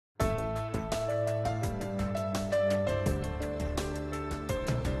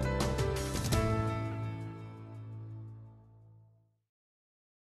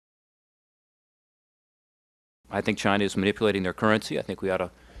I think China is manipulating their currency. I think we ought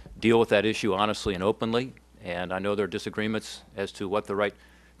to deal with that issue honestly and openly. And I know there are disagreements as to what the right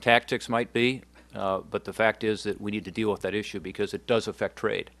tactics might be, but the fact is that we need to deal with that issue because it does affect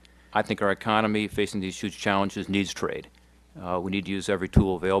trade. I think our economy, facing these huge challenges, needs trade. We need to use every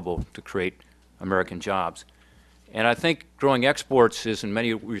tool available to create American jobs. And I think growing exports is, in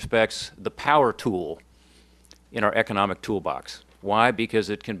many respects, the power tool in our economic toolbox. Why? Because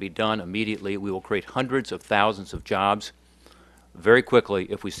it can be done immediately. We will create hundreds of thousands of jobs very quickly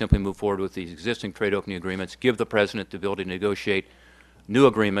if we simply move forward with these existing trade opening agreements, give the President the ability to negotiate new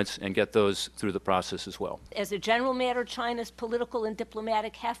agreements and get those through the process as well. As a general matter, China's political and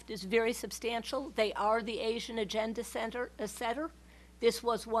diplomatic heft is very substantial. They are the Asian agenda setter. This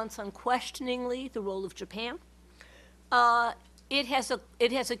was once unquestioningly the role of Japan. It has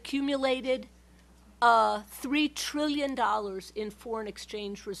accumulated $3 trillion in foreign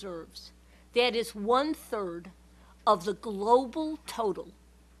exchange reserves. That is 1/3 of the global total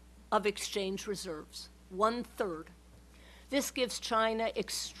of exchange reserves. 1/3. This gives China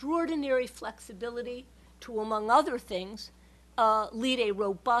extraordinary flexibility to, among other things, lead a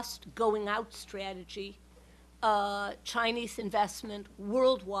robust going-out strategy, Chinese investment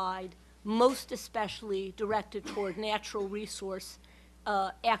worldwide, most especially directed toward natural resource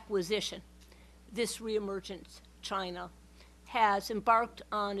acquisition. This reemergent China has embarked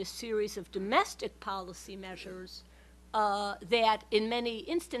on a series of domestic policy measures that in many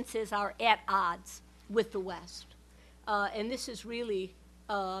instances are at odds with the West. And this is really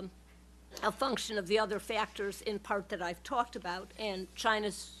a function of the other factors in part that I've talked about and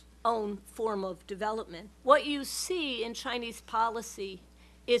China's own form of development. What you see in Chinese policy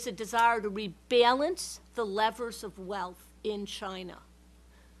is a desire to rebalance the levers of wealth in China,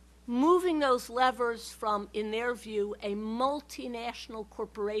 moving those levers from, in their view, a multinational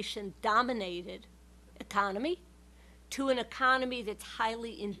corporation-dominated economy to an economy that's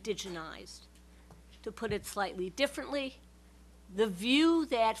highly indigenized. To put it slightly differently, the view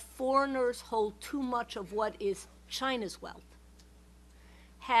that foreigners hold too much of what is China's wealth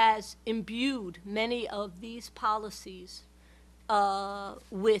has imbued many of these policies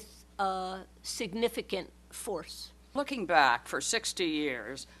with significant force. Looking back for 60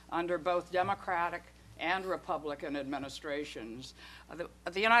 years under both Democratic and Republican administrations,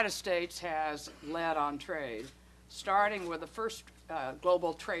 the United States has led on trade, starting with the first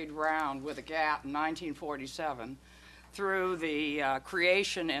global trade round with a GATT in 1947, through the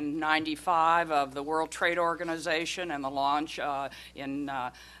creation in 95 of the World Trade Organization and the launch in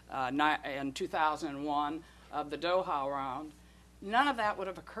 2001 of the Doha round. None of that would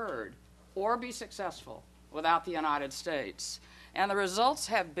have occurred or be successful without the United States. And the results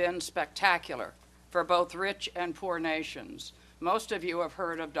have been spectacular for both rich and poor nations. Most of you have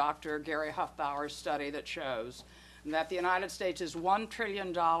heard of Dr. Gary Huffbauer's study that shows that the United States is $1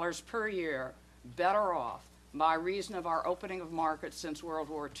 trillion per year better off by reason of our opening of markets since World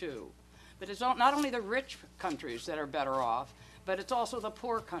War II. But it's not only the rich countries that are better off, but it's also the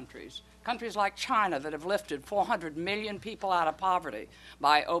poor countries. Countries like China that have lifted 400 million people out of poverty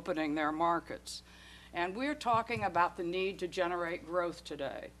by opening their markets. And we're talking about the need to generate growth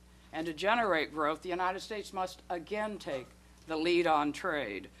today. And to generate growth, the United States must again take the lead on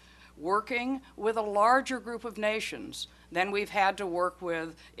trade, working with a larger group of nations than we've had to work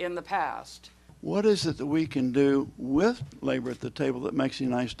with in the past. What is it that we can do with labor at the table that makes the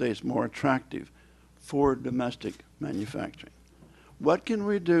United States more attractive for domestic manufacturing? What can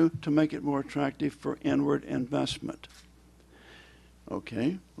we do to make it more attractive for inward investment?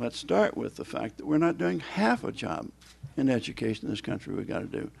 Okay, let's start with the fact that we're not doing half a job in education in this country we've got to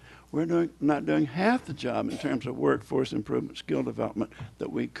do. We're not doing half the job in terms of workforce improvement, skill development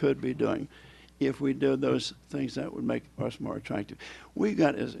that we could be doing. If we did those things, that would make us more attractive. We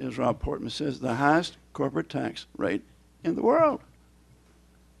got, as Rob Portman says, the highest corporate tax rate in the world.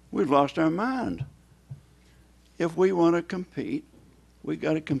 We've lost our mind. If we want to compete, we've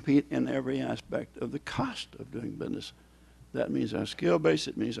got to compete in every aspect of the cost of doing business. That means our skill base,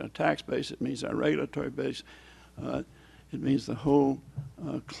 it means our tax base, it means our regulatory base, it means the whole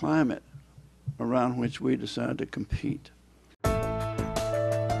climate around which we decide to compete.